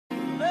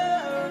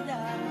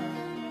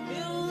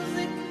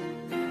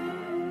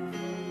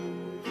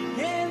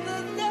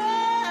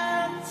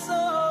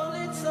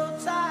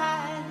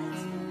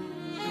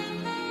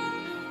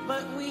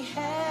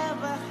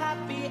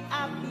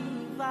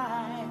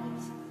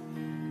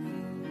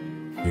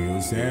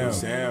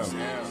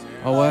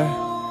Oh what?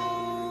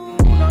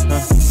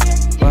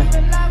 What?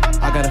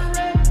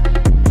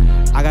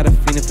 I got a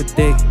feeling for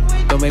dick.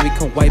 Don't make me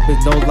come wipe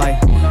his nose like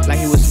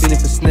he was feeling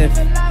for sniff.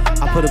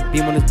 I put a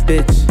beam on this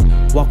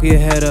bitch. Walk with your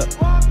head up,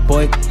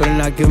 boy. Better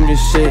not give him your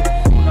shit.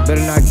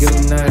 Better not give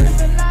him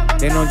nothing.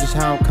 They know just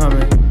how I'm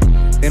coming.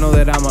 They know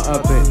that I'ma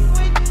up it.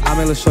 I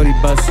make lil' shorty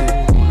bust it.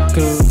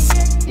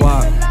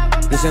 Walk.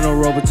 This ain't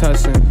no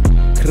Robitussin.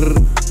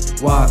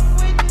 Walk.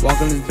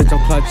 Walk on this bitch,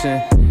 I'm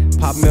clutching.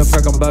 Pop me a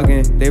perk, I'm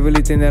bugging. They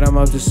really think that I'm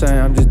up to something.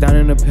 I'm just down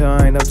in the pill,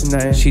 I ain't up to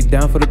nothing. She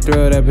down for the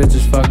thrill, that bitch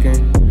is fucking.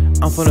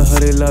 I'm from the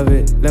hood, they love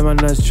it. Let my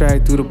nuts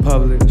track through the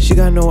public. She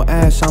got no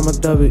ass, I'ma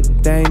dub it.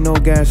 There ain't no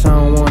gas, I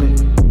don't want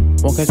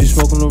it. Won't catch you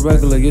smoking no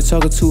regular. You're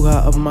talking too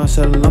hot up my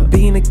cellular. I'm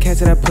beating the cat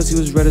till that pussy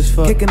was red as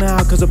fuck. Kicking her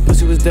out cause the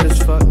pussy was dead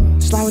as fuck.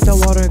 Slide with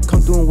that water and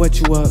come through and wet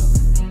you up.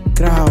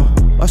 Get out.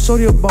 I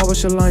showed you a barber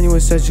should line you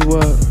and set you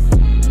up.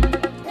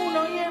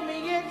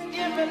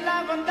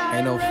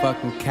 Ain't no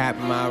fucking cap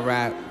in my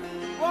rap.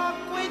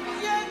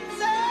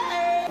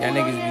 Y'all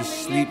niggas be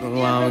sleeping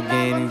while I'm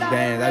getting these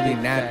bands. I be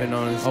napping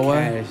on this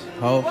cash.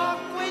 Ho.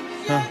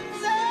 Huh.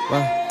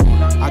 What?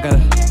 I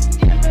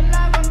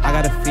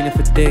got a feeling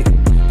for dick.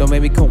 Don't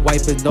make me come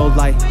wipe his nose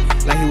like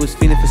he was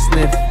feeling for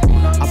sniff.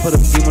 I put a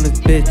beam on this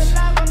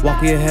bitch.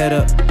 Walk with your head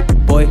up,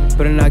 boy.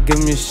 Better not give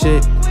him your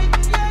shit.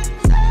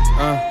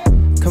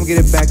 Come get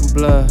it back in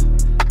blood.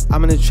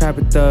 I'm in the trap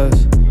with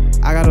thugs.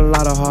 I got a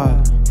lot of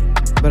heart,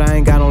 but I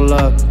ain't got no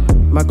love.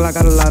 My Glock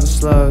got a lot of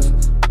slugs.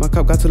 My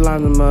cup got 2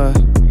 lines of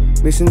mud.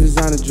 Mixing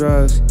designer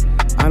drugs,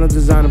 I know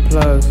designer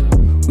plugs.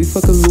 We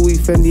fucking Louis,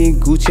 Fendi,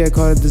 and Gucci, I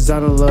call it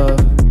designer love.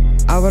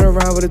 I run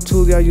around with a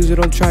tool, y'all use it,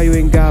 don't try, you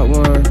ain't got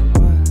one.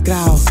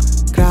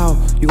 Growl,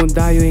 you gon'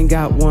 die, you ain't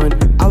got one.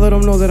 I let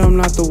them know that I'm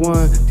not the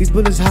one. These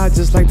bullets hot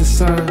just like the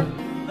sun.